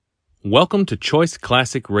Welcome to Choice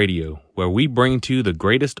Classic Radio, where we bring to you the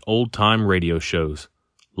greatest old-time radio shows.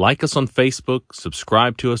 Like us on Facebook,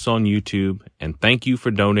 subscribe to us on YouTube, and thank you for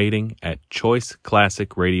donating at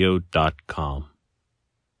choiceclassicradio.com.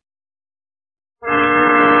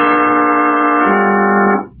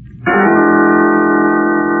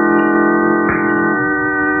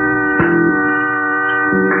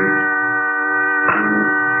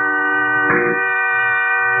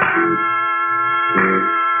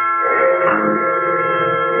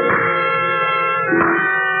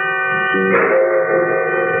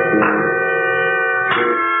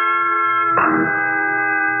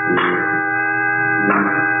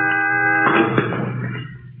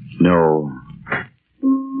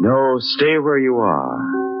 No, stay where you are.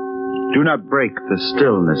 Do not break the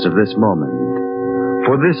stillness of this moment,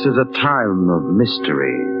 for this is a time of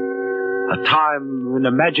mystery, a time when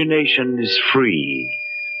imagination is free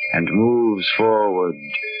and moves forward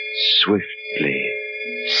swiftly,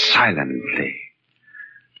 silently.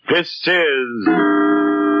 This is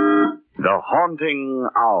The Haunting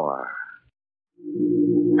Hour.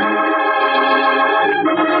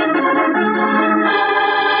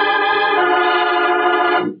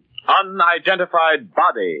 Unidentified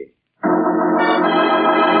Body.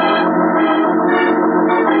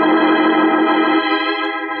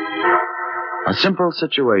 A simple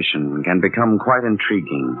situation can become quite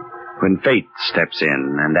intriguing when fate steps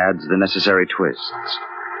in and adds the necessary twists.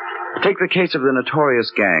 Take the case of the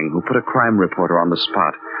notorious gang who put a crime reporter on the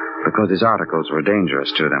spot because his articles were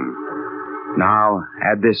dangerous to them. Now,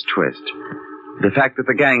 add this twist. The fact that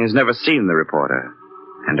the gang has never seen the reporter.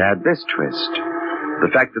 And add this twist. The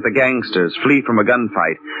fact that the gangsters flee from a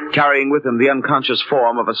gunfight, carrying with them the unconscious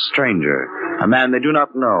form of a stranger, a man they do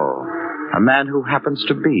not know, a man who happens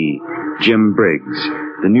to be Jim Briggs,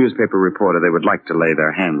 the newspaper reporter they would like to lay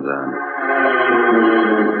their hands on.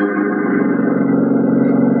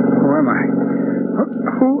 Who am I?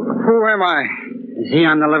 Who am I? Is he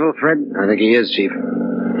on the level, Fred? I think he is, Chief.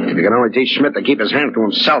 If you can only teach Schmidt to keep his hands to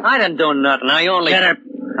himself. I didn't do nothing. Shut up.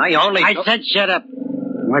 I said shut up.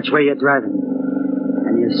 Watch where you're driving.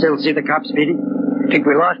 And you still see the cops, Petey? I think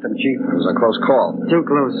we lost him, Chief. It was a close call. Too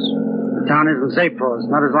close. The town isn't safe for us.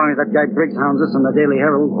 Not as long as that guy Briggs hounds us in the Daily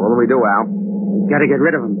Herald. What do we do, Al? We've got to get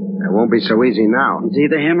rid of him. It won't be so easy now. It's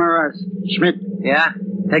either him or us. Schmidt. Yeah?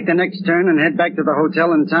 Take the next turn and head back to the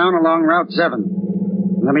hotel in town along Route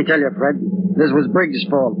 7. Let me tell you, Fred, this was Briggs'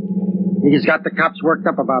 fault. He's got the cops worked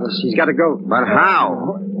up about us. He's got to go. But how?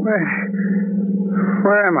 Where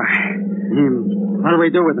am I? What do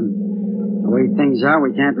we do with him? The way things are,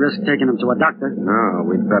 we can't risk taking him to a doctor. No,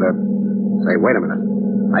 we'd better... Say, wait a minute.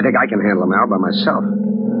 I think I can handle him, Al, by myself.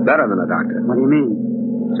 Better than a doctor. What do you mean?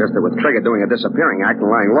 Just that with Trigger doing a disappearing act and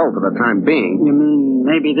lying low for the time being... You mean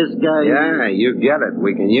maybe this guy... Yeah, you get it.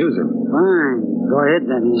 We can use him. Fine. Go ahead,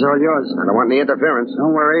 then. He's all yours. I don't want any interference.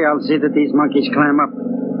 Don't worry. I'll see that these monkeys climb up.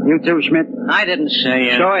 You too, Schmidt. I didn't say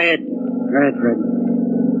it. Go ahead. Go ahead, Fred.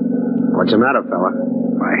 What's the matter, fella?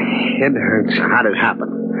 My head hurts. How'd it happen?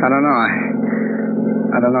 I don't know.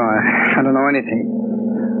 I don't know. I don't know anything.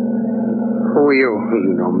 Who are you?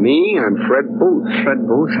 You know me. I'm Fred Booth. Fred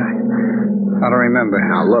Booth? I don't remember.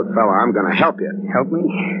 Now, look, fella, I'm going to help you. Help me?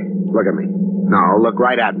 Look at me. No, look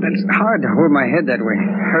right at me. It's hard to hold my head that way.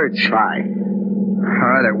 Hurts. Try. All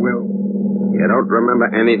right, I will. You don't remember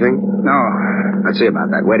anything? No. Let's see about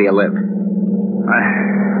that. Where do you live? I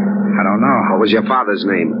don't know. What was your father's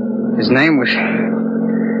name? His name was...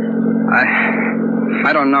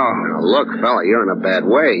 I don't know. Now, look, fella, you're in a bad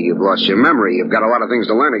way. You've lost your memory. You've got a lot of things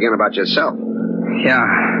to learn again about yourself. Yeah,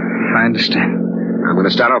 I understand. I'm going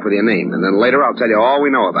to start off with your name, and then later I'll tell you all we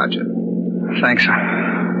know about you. Thanks.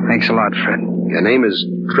 Thanks a lot, Fred. Your name is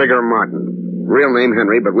Trigger Martin. Real name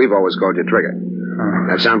Henry, but we've always called you Trigger.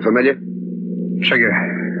 That sound familiar? Trigger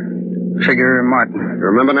Martin. You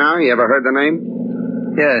remember now? You ever heard the name?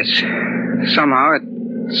 Yes. Somehow it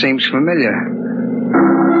seems familiar.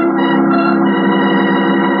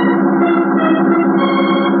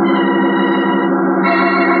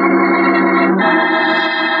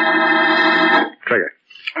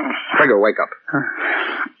 Trigger, wake up. Oh.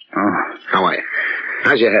 How are you?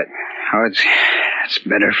 How's your head? Oh, it's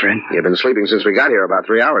better, Fred. You've been sleeping since we got here about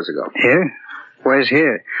 3 hours ago. Here? Where's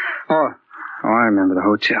here? Oh, I remember the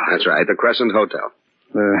hotel. That's right, the Crescent Hotel.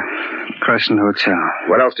 The Crescent Hotel.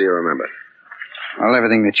 What else do you remember? Well,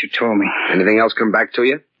 everything that you told me. Anything else come back to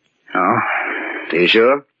you? No. Are you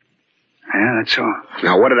sure? Yeah, that's all.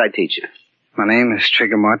 Now, what did I teach you? My name is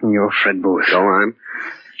Trigger Martin. You're Fred Booth. Go on.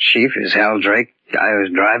 Chief is Hal Drake. Guy who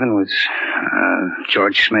was driving was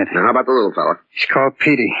George Schmidt. Now, how about the little fella? He's called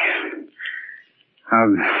Petey.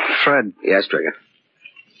 Fred. Yes, Trigger.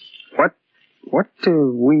 What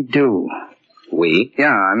do we do? We?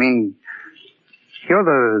 Yeah, I mean, you're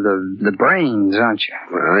the brains, aren't you?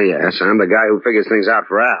 Well, yes, I'm the guy who figures things out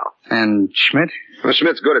for Al. And Schmidt? Well,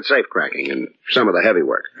 Schmidt's good at safe cracking and some of the heavy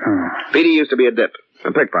work. Oh. Petey used to be a dip,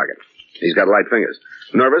 a pickpocket. He's got light fingers.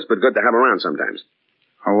 Nervous, but good to have around sometimes.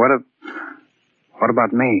 Oh, what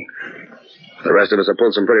about me? The rest of us have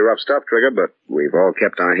pulled some pretty rough stuff, Trigger, but we've all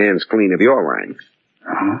kept our hands clean of your line.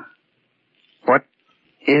 Uh-huh. What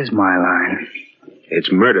is my line?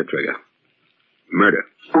 It's murder, Trigger. Murder.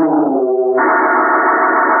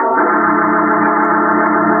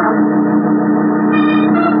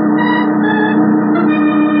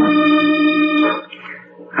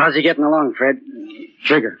 How's he getting along, Fred?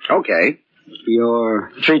 Trigger. Okay.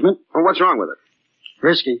 Your treatment? Well, what's wrong with it?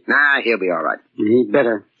 Risky. Nah, he'll be all right. He'd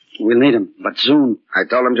better. We'll need him, but soon. I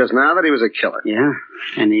told him just now that he was a killer. Yeah?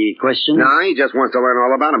 Any questions? No, he just wants to learn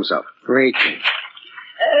all about himself. Great.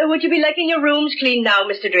 Would you be liking your rooms clean now,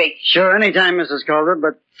 Mr. Drake? Sure, anytime, Mrs. Calder,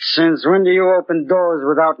 but since when do you open doors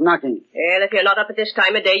without knocking? Well, if you're not up at this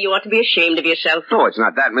time of day, you ought to be ashamed of yourself. Oh, it's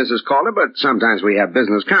not that, Mrs. Calder, but sometimes we have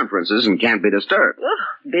business conferences and can't be disturbed. Oh,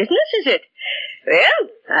 business, is it? Well,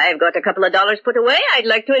 I've got a couple of dollars put away I'd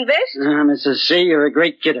like to invest. Mrs. C., you're a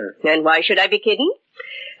great kidder. And why should I be kidding?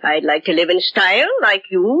 I'd like to live in style like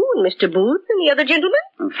you and Mr. Booth and the other gentlemen.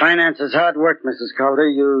 Finance is hard work, Mrs. Calder.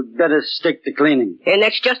 You'd better stick to cleaning. And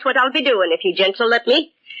that's just what I'll be doing, if you gents will let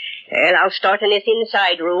me. Well, I'll start in this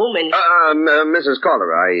inside room and... Mrs.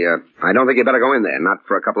 Calder, I don't think you better go in there, not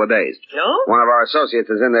for a couple of days. No? One of our associates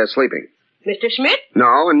is in there sleeping. Mr. Schmidt?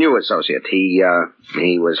 No, a new associate. He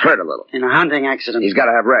was hurt a little. In a hunting accident. He's got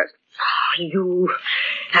to have rest. Oh, you...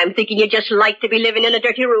 I'm thinking you just like to be living in a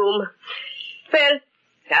dirty room. Well,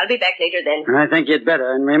 I'll be back later then. I think you'd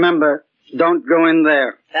better. And remember, don't go in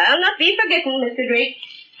there. I'll not be forgetting, Mr. Drake.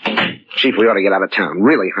 Chief, we ought to get out of town.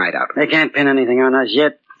 Really hide out. They can't pin anything on us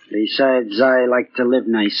yet. Besides, I like to live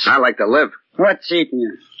nice. I like to live. What's eating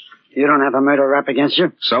you? You don't have a murder rap against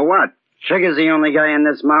you? So what? Trigger's the only guy in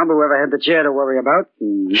this mob who ever had the chair to worry about.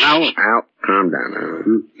 Now... Al, calm down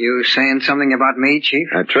now. You saying something about me, Chief?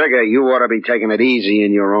 Trigger, you ought to be taking it easy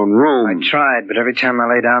in your own room. I tried, but every time I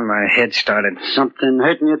lay down, my head started. Something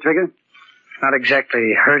hurting you, Trigger? Not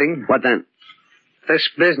exactly hurting. What then? This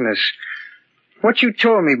business. What you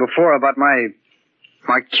told me before about my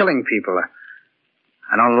killing people.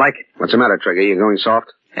 I don't like it. What's the matter, Trigger? You going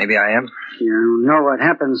soft? Maybe I am. You know what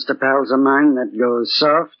happens to pals of mine that goes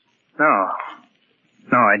soft?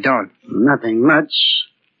 No, I don't. Nothing much.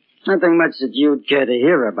 Nothing much that you'd care to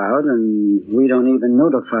hear about, and we don't even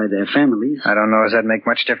notify their families. I don't know if that make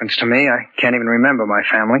much difference to me. I can't even remember my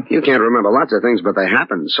family. You can't remember lots of things, but they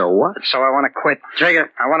happened, so what? So I want to quit. Trigger,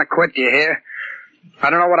 I want to quit, do you hear? I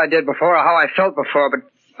don't know what I did before or how I felt before,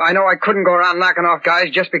 but I know I couldn't go around knocking off guys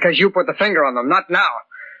just because you put the finger on them. Not now.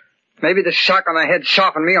 Maybe the sock on the head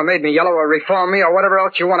softened me or made me yellow or reformed me or whatever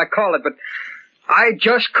else you want to call it, but I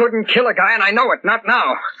just couldn't kill a guy, and I know it. Not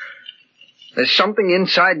now. There's something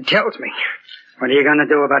inside tells me. What are you going to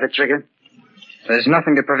do about it, Trigger? There's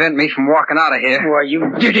nothing to prevent me from walking out of here. Why,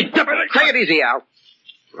 you did it. Take it easy, Al.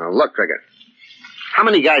 Now, look, Trigger. How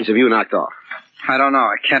many guys have you knocked off? I don't know.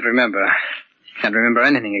 I can't remember. Can't remember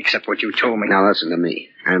anything except what you told me. Now, listen to me,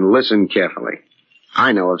 and listen carefully.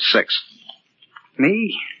 I know of 6.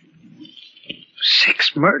 Me?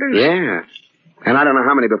 6 murders? Yeah. And I don't know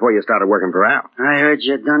how many before you started working for Al. I heard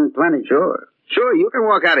you'd done plenty. Sure, you can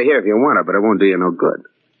walk out of here if you want to, but it won't do you no good.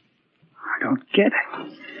 I don't get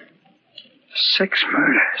it. 6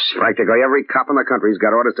 murders. Practically every cop in the country's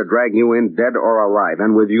got orders to drag you in dead or alive.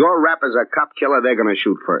 And with your rap as a cop killer, they're going to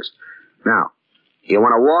shoot first. Now, you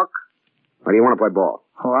want to walk, or do you want to play ball?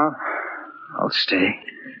 Oh, I'll stay.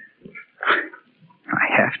 I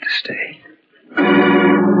have to stay.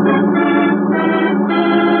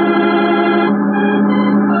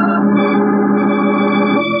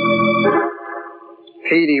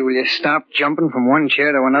 Petey, will you stop jumping from one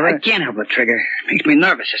chair to another? I can't help it, Trigger. Makes me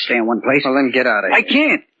nervous to stay in one place. Well, then get out of here. I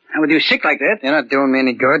can't. How would you sick like that? You're not doing me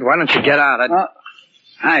any good. Why don't you get out?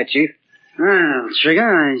 Hi, Chief. Well,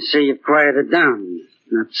 Trigger, I see you've quieted down.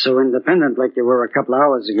 Not so independent like you were a couple of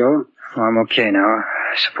hours ago. Well, I'm okay now,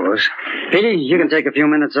 I suppose. Petey, you can take a few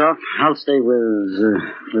minutes off. I'll stay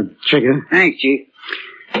with Trigger. Thanks, Chief.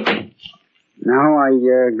 Now, are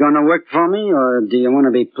you gonna work for me, or do you want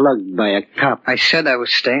to be plugged by a cop? I said I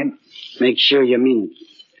was staying. Make sure you mean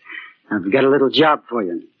it. I've got a little job for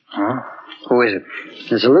you. Huh? Who is it?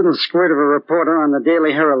 There's a little squirt of a reporter on the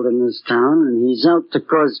Daily Herald in this town, and he's out to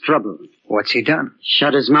cause trouble. What's he done?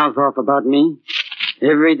 Shut his mouth off about me.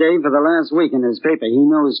 Every day for the last week in his paper. He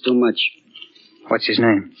knows too much. What's his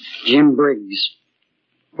name? Jim Briggs.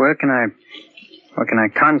 Where can I Or can I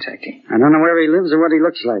contact him? I don't know where he lives or what he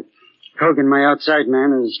looks like. Hogan, my outside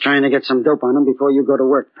man, is trying to get some dope on him before you go to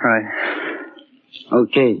work. Right.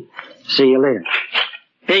 Okay. See you later.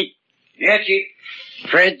 Pete. Yeah, Chief.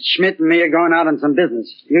 Fred, Schmidt, and me are going out on some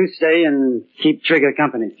business. You stay and keep Trigger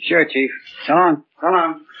company. Sure, Chief. So long. So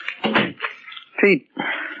long. Pete,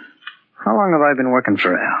 how long have I been working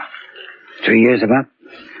for Al? 3 years about.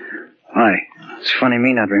 Why? It's funny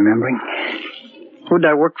me not remembering. Who'd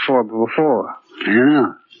I work for before? I don't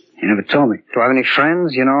know. You never told me. Do I have any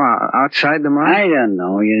friends, outside the mine? I don't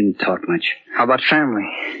know. You didn't talk much. How about family?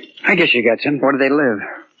 I guess you got some. Where do they live?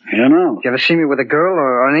 I don't know. You ever see me with a girl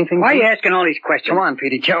or anything? Why are you asking all these questions? Come on,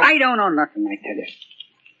 Petey, tell me. I don't know nothing, I tell you.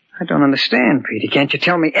 I don't understand, Petey. Can't you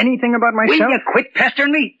tell me anything about myself? Will you quit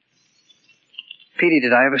pestering me? Petey,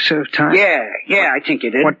 did I ever serve time? Yeah, I think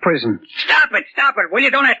you did. What prison? Stop it, will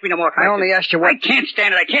you? Don't ask me no more questions. I only asked you what... I can't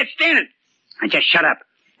stand it. I just shut up.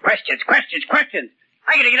 Questions.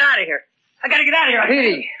 I gotta get out of here.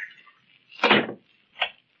 Petey!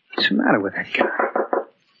 What's the matter with that guy?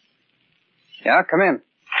 Yeah, come in.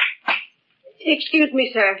 Excuse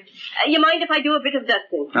me, sir. You mind if I do a bit of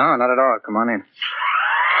dusting? No, not at all. Come on in.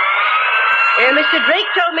 Mr. Drake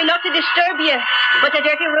told me not to disturb you, but the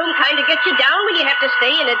dirty room kind of gets you down when you have to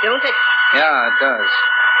stay in it, don't it? Yeah, it does.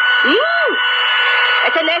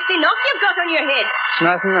 It's a nasty knock you've got on your head. It's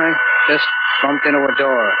nothing. I just bumped into a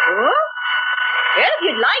door. Oh? Well, if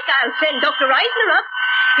you'd like, I'll send Dr. Eisner up.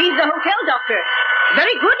 He's the hotel doctor.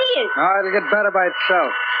 Very good he is. Oh, it'll get better by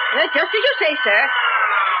itself. Just as you say, sir.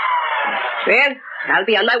 Well, I'll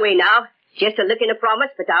be on my way now. Just a look and a promise,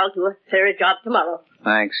 but I'll do a thorough job tomorrow.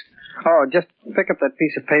 Thanks. Oh, just pick up that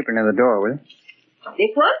piece of paper near the door, will you?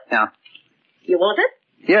 This one? Yeah. You want it?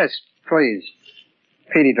 Yes, please.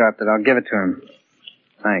 Petey dropped it. I'll give it to him.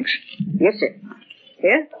 Thanks. Yes, sir.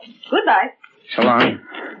 Here. Goodbye. So long.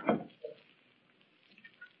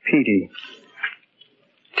 Petey,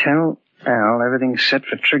 tell Al everything's set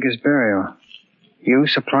for Trigger's burial. You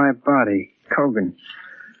supply body. Cogan.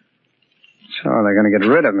 So they're going to get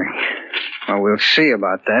rid of me. Well, we'll see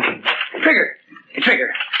about that. Trigger. Hey,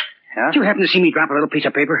 Trigger. Yeah? Did you happen to see me drop a little piece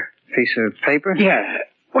of paper? Piece of paper? Yeah.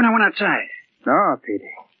 When I went outside. No,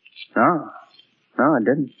 Petey. No, I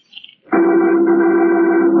didn't.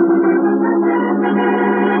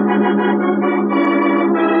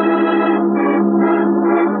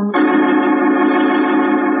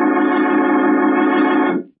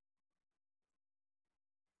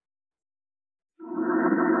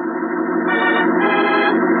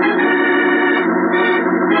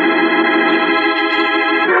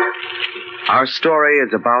 Our story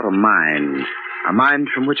is about a mind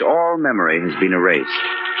from which all memory has been erased.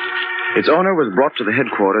 Its owner was brought to the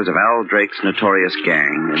headquarters of Al Drake's notorious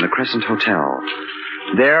gang in the Crescent Hotel.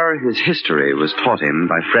 There, his history was taught him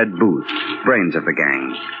by Fred Booth, brains of the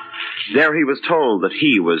gang. There he was told that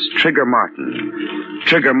he was Trigger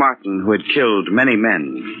Martin who had killed many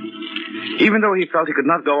men. Even though he felt he could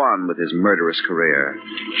not go on with his murderous career,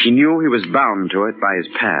 he knew he was bound to it by his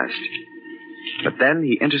past. But then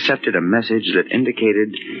he intercepted a message that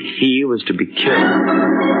indicated he was to be killed.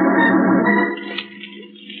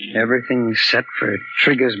 Everything's set for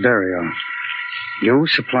Trigger's burial. You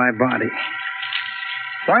supply body.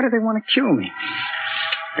 Why do they want to kill me?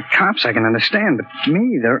 The cops I can understand, but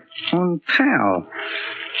me, their own pal.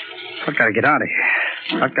 I've got to get out of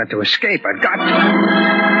here. I've got to escape. I've got to.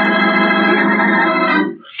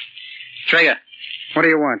 Trigger. What do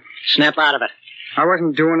you want? Snap out of it. I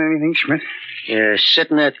wasn't doing anything, Schmidt. You're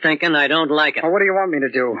sitting there thinking I don't like it. Well, what do you want me to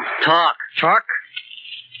do? Talk. Talk?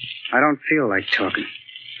 I don't feel like talking.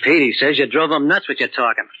 Petey says you drove him nuts with your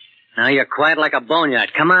talking. Now you're quiet like a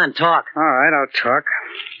boneyard. Come on, talk. All right, I'll talk.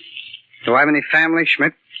 Do I have any family,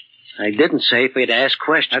 Schmidt? I didn't say for you to ask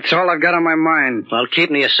questions. That's all I've got on my mind. Well,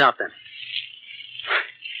 keep me to yourself then.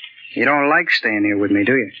 You don't like staying here with me,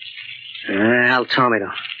 do you? Al told me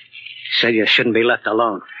to. Said you shouldn't be left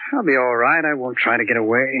alone. I'll be all right. I won't try to get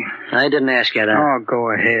away. I didn't ask you that. Oh,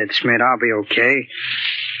 go ahead, Schmidt. I'll be okay.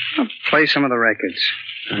 I'll play some of the records.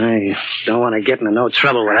 I don't want to get into no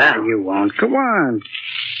trouble with that. You won't. Go on.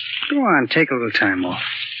 Go on. Take a little time off.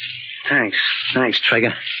 Thanks. Thanks,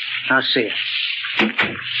 Trigger. I'll see you.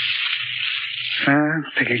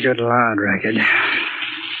 Pick a good loud record.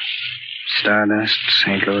 Stardust,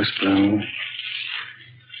 St. Louis Blue,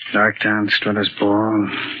 Darktown, Strutter's Ball.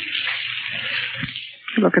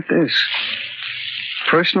 Look at this.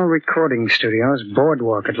 Personal Recording Studios,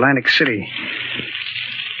 Boardwalk, Atlantic City.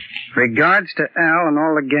 Regards to Al and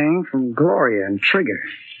all the gang from Gloria and Trigger.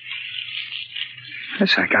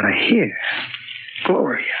 This I gotta hear.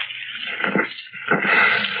 Gloria.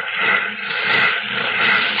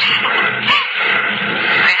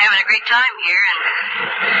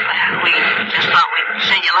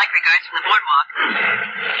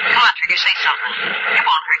 Trigger, say something. It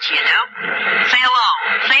won't hurt you, you know. Say hello.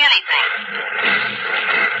 Say anything.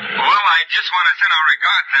 Well, I just want to send our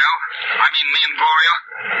regards, Al. I mean, me and Gloria.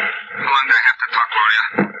 How long do I have to talk, Gloria?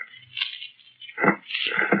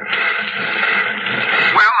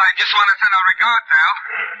 Well, I just want to send our regards, Al.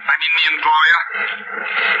 I mean, me and Gloria.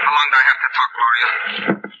 How long do I have to talk, Gloria?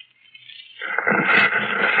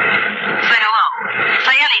 Say hello.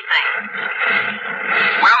 Say anything.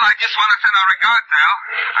 Well, I just want to send our regards, Al.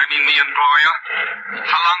 I mean, me and Gloria.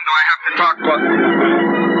 How long do I have to talk,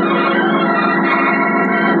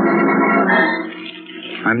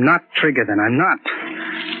 I'm not Trigger, then. I'm not.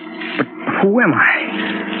 But who am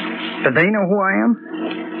I? Do they know who I am?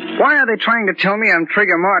 Why are they trying to tell me I'm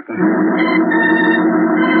Trigger Martin?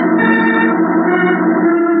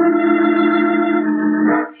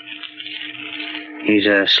 He's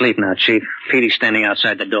asleep now, Chief. Petey's standing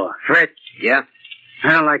outside the door. Fred, Yeah?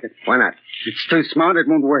 I don't like it. Why not? It's too smart, it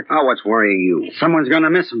won't work. Oh, what's worrying you? Someone's gonna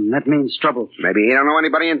miss him. That means trouble. Maybe he don't know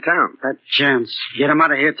anybody in town. That chance. Get him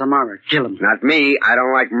out of here tomorrow. Kill him. Not me. I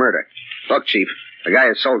don't like murder. Look, Chief, the guy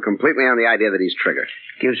is sold completely on the idea that he's Trigger.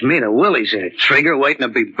 Gives me the willies there. Trigger waiting to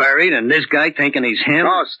be buried, and this guy thinking he's him.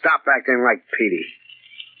 Oh, stop acting like Petey.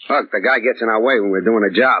 Look, the guy gets in our way when we're doing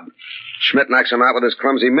a job. Schmidt knocks him out with his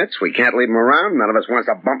clumsy mitts. We can't leave him around. None of us wants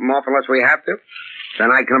to bump him off unless we have to. Then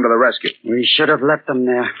I come to the rescue. We should have left him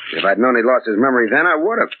there. If I'd known he'd lost his memory then, I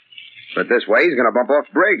would have. But this way, he's going to bump off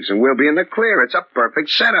Briggs, and we'll be in the clear. It's a perfect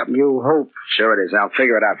setup. You hope. Sure it is. I'll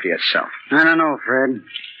figure it out for yourself. I don't know, Fred.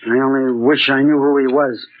 I only wish I knew who he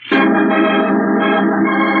was.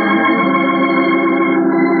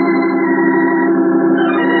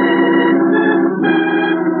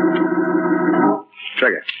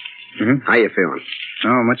 Trigger. How you feeling?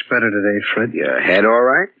 Oh, much better today, Fred. Your head all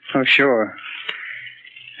right? Oh, sure.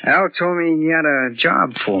 Al told me he had a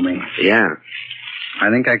job for me. Yeah. I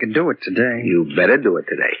think I could do it today. You better do it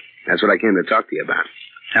today. That's what I came to talk to you about.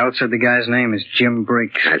 Al said the guy's name is Jim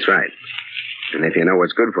Briggs. That's right. And if you know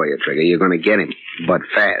what's good for you, Trigger, you're going to get him. But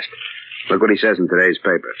fast. Look what he says in today's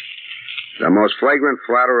paper. The most flagrant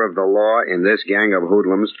flouter of the law in this gang of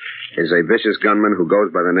hoodlums is a vicious gunman who goes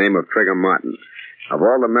by the name of Trigger Martin. Of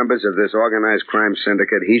all the members of this organized crime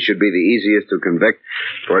syndicate, he should be the easiest to convict,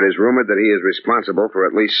 for it is rumored that he is responsible for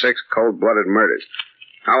at least 6 cold-blooded murders.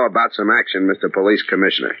 How about some action, Mr. Police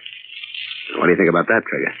Commissioner? What do you think about that,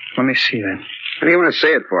 Trigger? Let me see that. What do you want to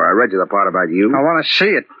say it for? I read you the part about you. I want to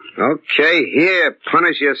see it. Okay, here,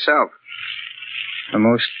 punish yourself. The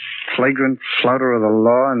most flagrant flouter of the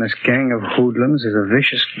law in this gang of hoodlums is a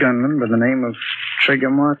vicious gunman by the name of Trigger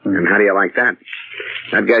Martin. And how do you like that?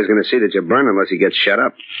 That guy's going to see that you burn unless he gets shut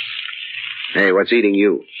up. Hey, what's eating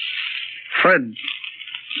you? Fred,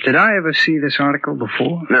 did I ever see this article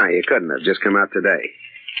before? No, you couldn't have. Just come out today.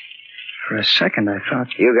 For a second, I thought...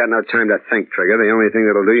 You got no time to think, Trigger. The only thing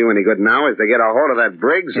that'll do you any good now is to get a hold of that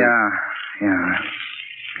Briggs. Yeah.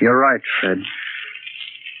 You're right, Fred.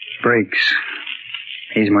 Briggs.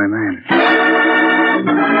 He's my man.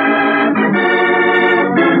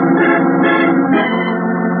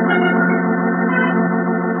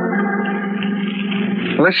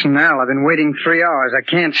 Listen, Al, I've been waiting 3 hours. I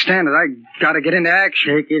can't stand it. I gotta get into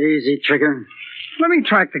action. Take it easy, Trigger. Let me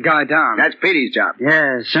track the guy down. That's Petey's job.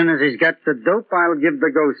 Yeah, as soon as he's got the dope, I'll give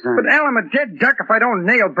the go sign. But, Al, I'm a dead duck if I don't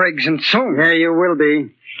nail Briggs, and soon. Yeah, you will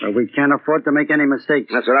be. But we can't afford to make any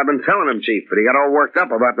mistakes. That's what I've been telling him, Chief, but he got all worked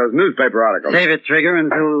up about those newspaper articles. Save it, Trigger,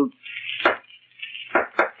 until...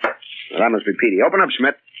 Well, that must be Petey. Open up,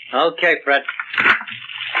 Schmidt. Okay, Fred.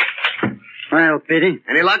 Well, Petey.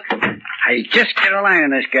 Any luck? I just get a line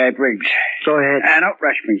on this guy, Briggs. Go ahead. Don't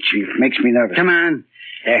rush me, Chief. Makes me nervous. Come on.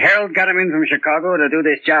 The Herald got him in from Chicago to do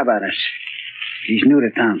this job on us. He's new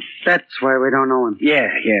to town. That's why we don't know him. Yeah,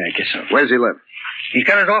 I guess so. Where does he live? He's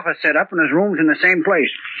got his office set up and his room's in the same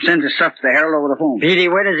place. Sends his stuff to the Herald over the phone. Petey,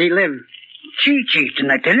 where does he live? Gee, Chief,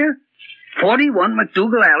 didn't I tell you? 41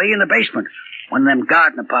 McDougal Alley in the basement. One of them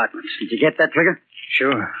garden apartments. Did you get that, Trigger?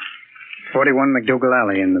 Sure. 41 McDougal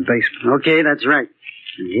Alley in the basement. Okay, that's right.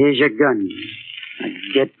 And here's your gun. Now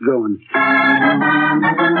get going.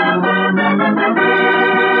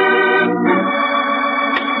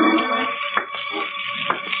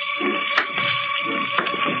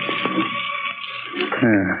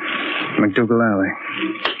 McDougal Alley.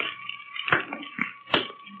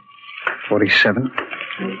 47.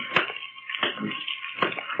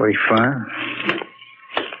 45.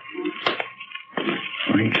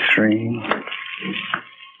 43.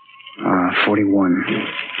 41.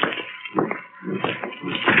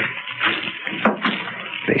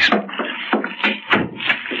 Basement.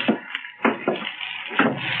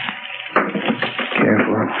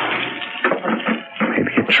 Careful.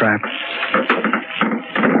 Maybe a trap.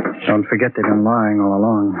 Don't forget they've been lying all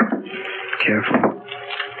along. Careful.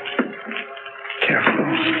 Careful.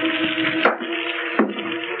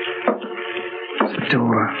 It's the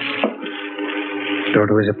door. Door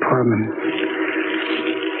to his apartment.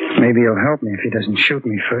 Maybe he'll help me if he doesn't shoot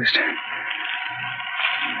me first.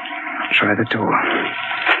 I'll try the door.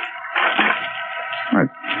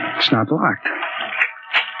 It's not locked.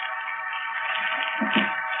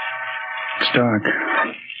 It's dark.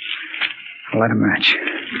 I'll light a match.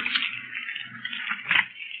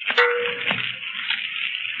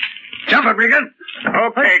 Jump it, Regan.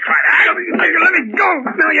 Okay, Crider. Let me go.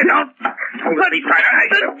 No, you don't. Let me, Crider.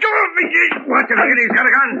 Let go of me. Watch him, Regan. He's got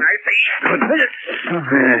a gun. I see.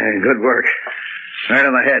 Good work. Right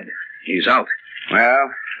on the head. He's out.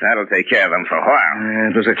 Well, that'll take care of him for a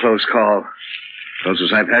while. It was a close call.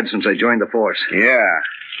 Closest I've had since I joined the force. Yeah.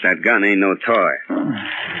 That gun ain't no toy.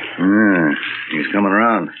 He's coming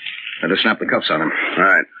around. Better snap the cuffs on him.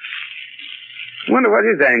 Right. Wonder what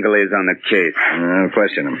his angle is on the case.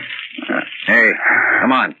 Question him. Hey,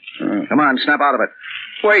 come on. Come on, snap out of it.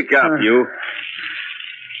 Wake up, you.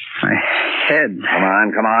 My head. Come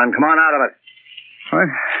on out of it. What?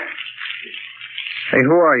 Hey,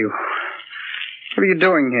 who are you? What are you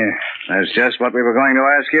doing here? That's just what we were going to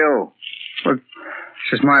ask you. Well,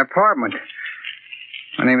 this is my apartment.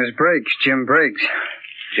 My name is Briggs, Jim Briggs.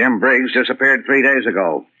 Jim Briggs disappeared 3 days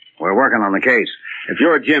ago. We're working on the case. If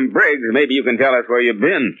you're Jim Briggs, maybe you can tell us where you've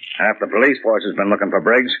been. Half the police force has been looking for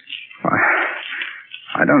Briggs.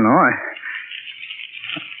 I don't know. I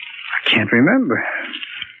can't remember.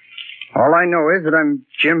 All I know is that I'm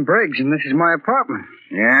Jim Briggs, and this is my apartment.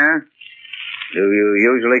 Yeah? Do you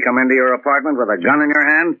usually come into your apartment with a gun in your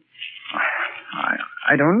hand?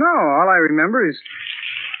 I don't know. All I remember is...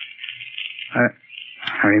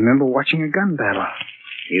 I remember watching a gun battle.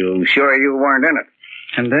 You sure you weren't in it?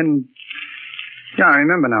 And then... Yeah, I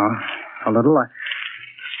remember now. A little.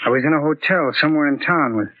 I was in a hotel somewhere in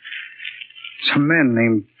town with some men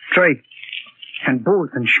named Drake and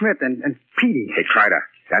Booth and Schmidt and Petey. Hey, Crider,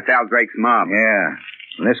 that's Al Drake's mob. Yeah,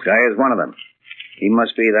 and this guy is one of them. He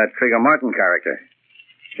must be that Trigger Martin character.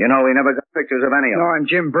 You know, we never got pictures of any of them. No, I'm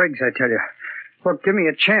Jim Briggs, I tell you. Look, give me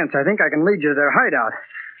a chance. I think I can lead you to their hideout.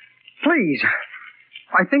 Please.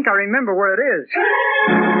 I think I remember where it is.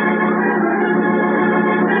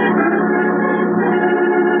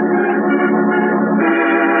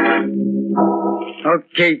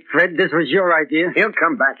 Okay, Fred, this was your idea. He'll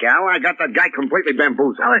come back, Al. I got that guy completely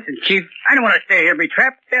bamboozled. Now, listen, Chief. I don't want to stay here and be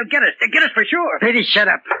trapped. They'll get us. They'll get us for sure. Petey, shut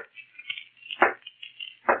up.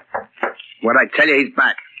 What'd I tell you? He's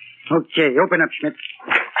back. Okay, open up, Schmidt.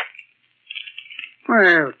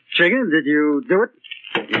 Well, Trigger, did you do it?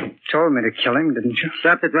 You told me to kill him, didn't you?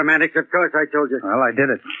 Stop the dramatics. Of course I told you. Well, I did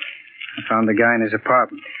it. I found the guy in his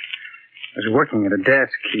apartment. He was working at a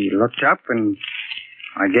desk. He looked up and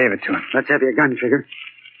I gave it to him. Let's have your gun, Trigger.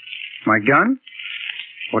 My gun?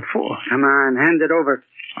 What for? Come on, hand it over.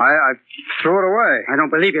 I threw it away. I don't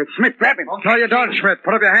believe you. Schmidt, grab him. No, you don't, Schmidt.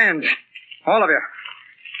 Put up your hands. All of you.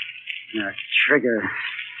 Now, Trigger.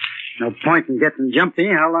 No point in getting jumpy.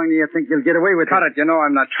 How long do you think you'll get away with it? Cut it. You know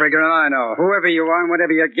I'm not Trigger, and I know. Whoever you are and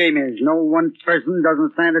whatever your game is, no one person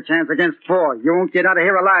doesn't stand a chance against four. You won't get out of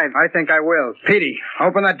here alive. I think I will. Petey,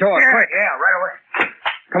 open that door, quick. Yeah, right away.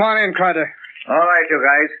 Come on in, Crider. All right, you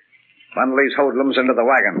guys. Bundle these hoodlums into the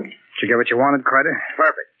wagon. Did you get what you wanted, Crider?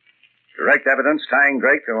 Perfect. Direct evidence tying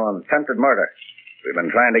Drake to an attempted murder. We've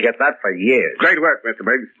been trying to get that for years. Great work, Mr.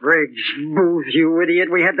 Briggs. Briggs, Booth, you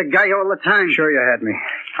idiot. We had the guy all the time. Sure you had me.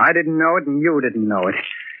 I didn't know it, and you didn't know it.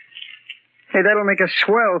 Hey, that'll make a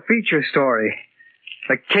swell feature story.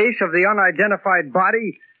 The case of the unidentified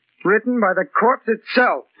body, written by the corpse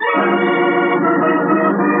itself.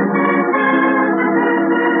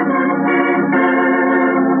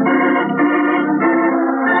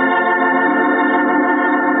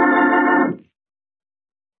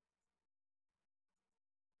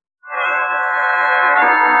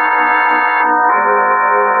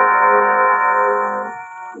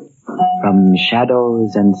 From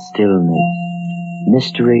shadows and stillness,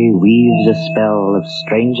 mystery weaves a spell of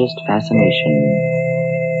strangest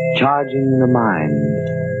fascination, charging the mind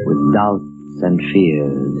with doubts and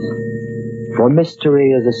fears. For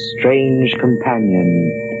mystery is a strange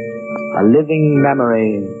companion, a living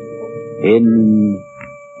memory in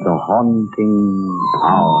the haunting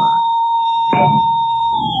hour.